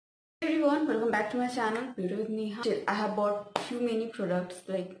Everyone, welcome back to my channel Beauty with Neha. I have bought few many products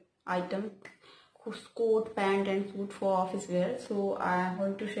like item, coat, pant and suit for office wear. So I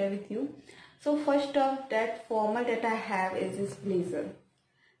want to share with you. So first off, that formal that I have is this blazer,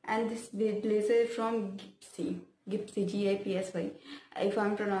 and this blazer is from Gipsy Gipsy, if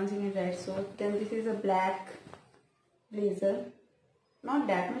I'm pronouncing it right. So then this is a black blazer, not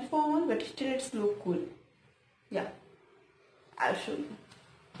that much formal, but still it's look cool. Yeah, I'll show you.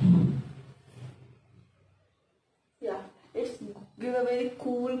 Yeah, it's give a very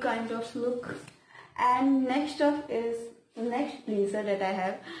cool kind of look. And next up is the next blazer that I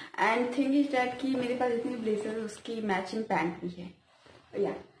have, and thing is that कि मेरे पास इतनी blazer उसकी matching pant भी है.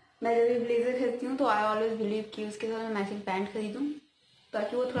 Yeah, मैं जब भी blazer खरीदती हूँ तो I always believe कि उसके साथ मैं matching pant खरीदूँ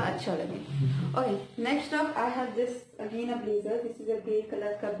ताकि वो थोड़ा अच्छा लगे. Okay, next up I have this again a blazer. This is a grey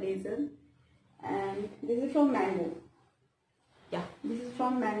color का blazer, and this is from Mango. Yeah, this is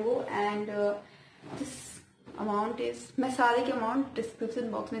from Mango, and this amount is, मैं सारे के अमाउंट डिस्क्रिप्शन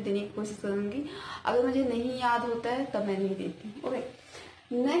बॉक्स में देने की कोशिश करूंगी. अगर मुझे नहीं याद होता है तब मैं नहीं देती. Okay,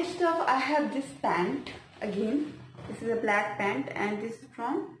 next up I have this pant again. This is a black pant and this is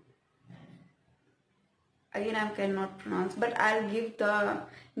from, again I cannot pronounce, but I'll give the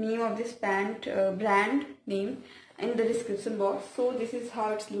name of this pant brand name in the description box. So this is how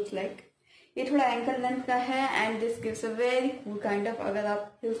it looks like. ये थोड़ा ankle length का है and this gives a very cool kind of, अगर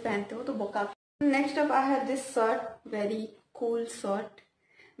आप heels पहनते हो तो वो काफी. Next up I have this shirt, very cool shirt.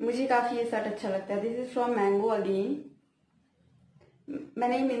 मुझे काफी ये शर्ट अच्छा लगता है. This is from mango again.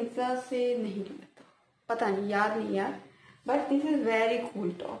 मैंने मिंत्रा से नहीं लिया था, पता नहीं, याद नहीं यार, but this is very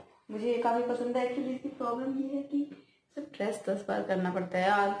cool top. मुझे ये काफी पसंद है. एक्चुअली इसकी प्रॉब्लम ये है कि सिर्फ ड्रेस 10 बार करना पड़ता है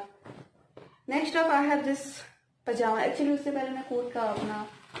यार. Next up I have this pyjama. Actually उससे पहले मैं कोट का अपना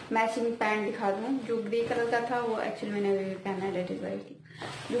मैचिंग पैंट दिखा दूं. जो ग्रे कलर का था वो एक्चुअली मैंने अभी पहना है, डेट इज वाइट.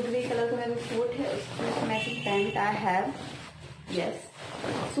 जो ग्रे कलर का मेरा कोट है उसमें matching pant I have. Yes,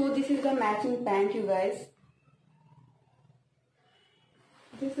 so this is the matching pant you guys.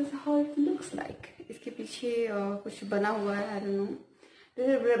 This is how it looks like. इसके पीछे कुछ बना हुआ है, I don't know. This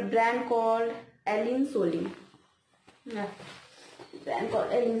is brand called Elin Soli. Brand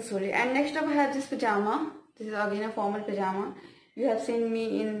called Elin Soli. And next up I have this pyjama. This is again a formal pajama. You have seen me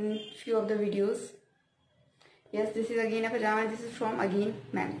in few of the videos. Yes, this is again a pajama. This is from again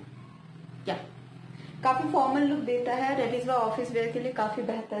Mango. Yeah, काफी formal look देता है. Date is office where के लिए काफी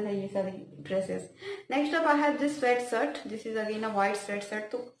बेहतर है ये सारी dresses. Next up I have this sweat shirt. This is again a white sweat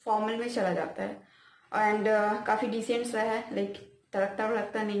shirt, तो फॉर्मल में चला जाता है एंड काफी डिसेंट सा है. लाइक तड़कता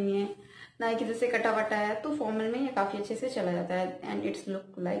भड़कता नहीं है, ना ही किसी से कटा वटा है, तो फॉर्मल में ये काफी अच्छे से चला जाता है. And it's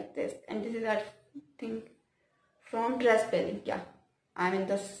look like this. And this is I think from Dress Belly. Yeah, I'm in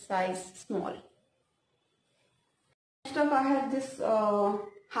the size small. Next up I have this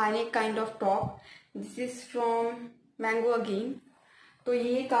high neck kind of top. This is from Mango again. तो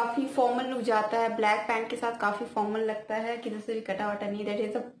ये काफी formal look जाता है. Black pant के साथ काफी formal लगता है, किसी से भी कटा वटा नहीं. That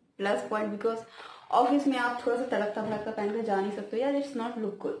is a plus point because office में आप थोड़ा सा तड़कता भड़कता पहन कर जा नहीं सकते हो. यार, it's not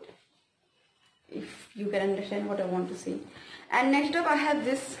look good, if you can understand what I want to से. And next up I have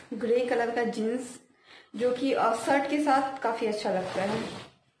this grey colour का जींस, जो कि शर्ट के साथ काफी अच्छा लगता है,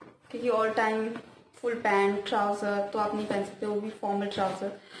 क्योंकि all time full pant trouser तो आप नहीं पहन सकते हो, वो भी फॉर्मल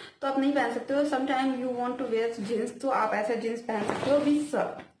ट्राउजर तो आप नहीं पहन सकते हो. Sometime you want to where jeans, तो आप ऐसा जींस पहन सकते हो विद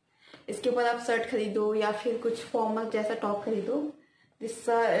शर्ट. इसके ऊपर आप शर्ट खरीदो या फिर कुछ फॉर्मल जैसा टॉप खरीदो. This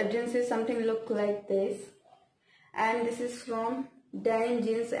jeans is something look like this, and this is from denim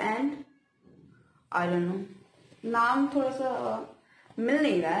jeans and I don't know, नाम थोड़ा सा मिल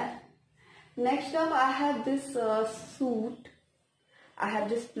नहीं रहा है. Next up I have this suit. I have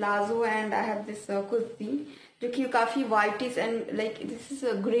this palazzo and I have this kurti, जो कि काफी whitish and like this is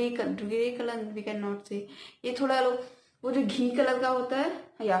a grey color we cannot say. ये थोड़ा लोग वो जो घी कलर का होता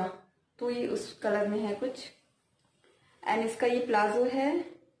है या तो ये उस कलर में है कुछ. एंड इसका ये प्लाजो है.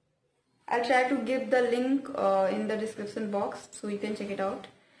 I'll try to give the link in the description box so you can check it out.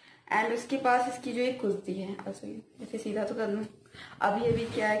 And उसके पास इसकी जो एक कुर्ती है, इसे सीधा तो कर लूँ. अभी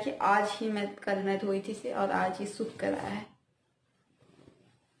क्या है कि आज ही कल मैं धोई थी इसे और आज ही सूख कर आया है.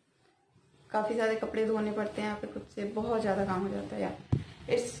 काफी सारे कपड़े धोने पड़ते हैं यहाँ पे, खुद से बहुत ज्यादा काम हो जाता है यार.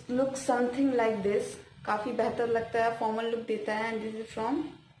 It's look something like this. काफी बेहतर लगता है, फॉर्मल लुक देता है. And this is from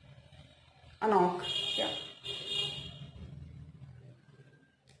Anouk.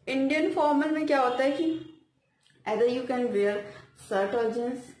 Indian formal में क्या होता है कि either you can wear shirt or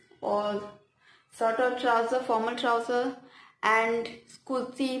jeans or shirt or trouser, formal trouser, and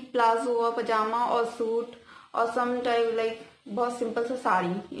kurti, plazo or pajama or suit or some type like बहुत simple सा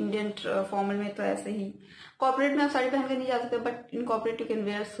sari, Indian formal में तो ऐसे ही, कॉर्पोरेट में आप साड़ी पहन कर नहीं जा सकते, but in corporate you can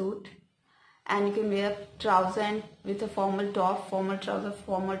wear suit and you can wear trouser and with a formal top, formal trouser,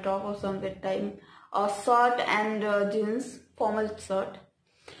 formal top, or some with time a shirt and jeans, formal shirt.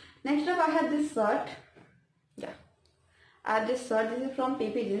 Next up I have this shirt. Yeah, I have this shirt. This is from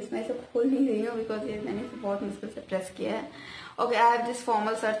PP Jeans. मैं इसे खोल नहीं रही हूँ because ये मैंने इसे बहुत मुश्किल से प्रेस किया है. Okay, I have this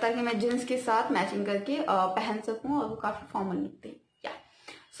formal shirt ताकि मैं जींस के साथ मैचिंग करके पहन सकूँ और वो काफी फॉर्मल लगती है.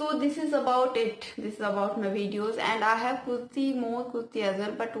 So this is about it. This is about my videos and I have more kurti as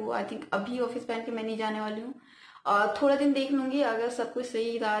well, but वो I think अभी ऑफिस पहन के मैं नहीं जाने वाली हूँ. थोड़ा दिन देख लूंगी, अगर सब कुछ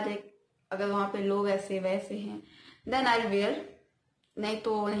सही रहा, अगर वहाँ पे लोग ऐसे वैसे हैं then I'll wear, नहीं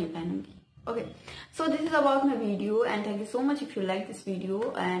तो नहीं पहनूंगी. Okay, so this is about my video and thank you so much if you like this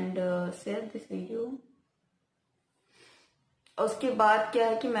video and share this video. उसके बाद क्या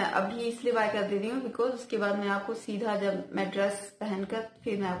है कि मैं अभी इसलिए बाय कर दे रही हूँ बिकॉज उसके बाद मैं आपको सीधा जब मैं ड्रेस पहनकर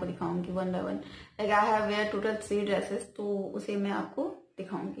फिर मैं आपको दिखाऊंगी one by one. Like I have where total 3 dresses, तो उसे मैं आपको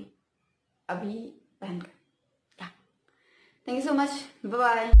दिखाऊंगी अभी पहनकर. Thank you so much,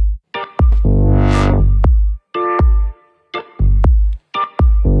 bye bye.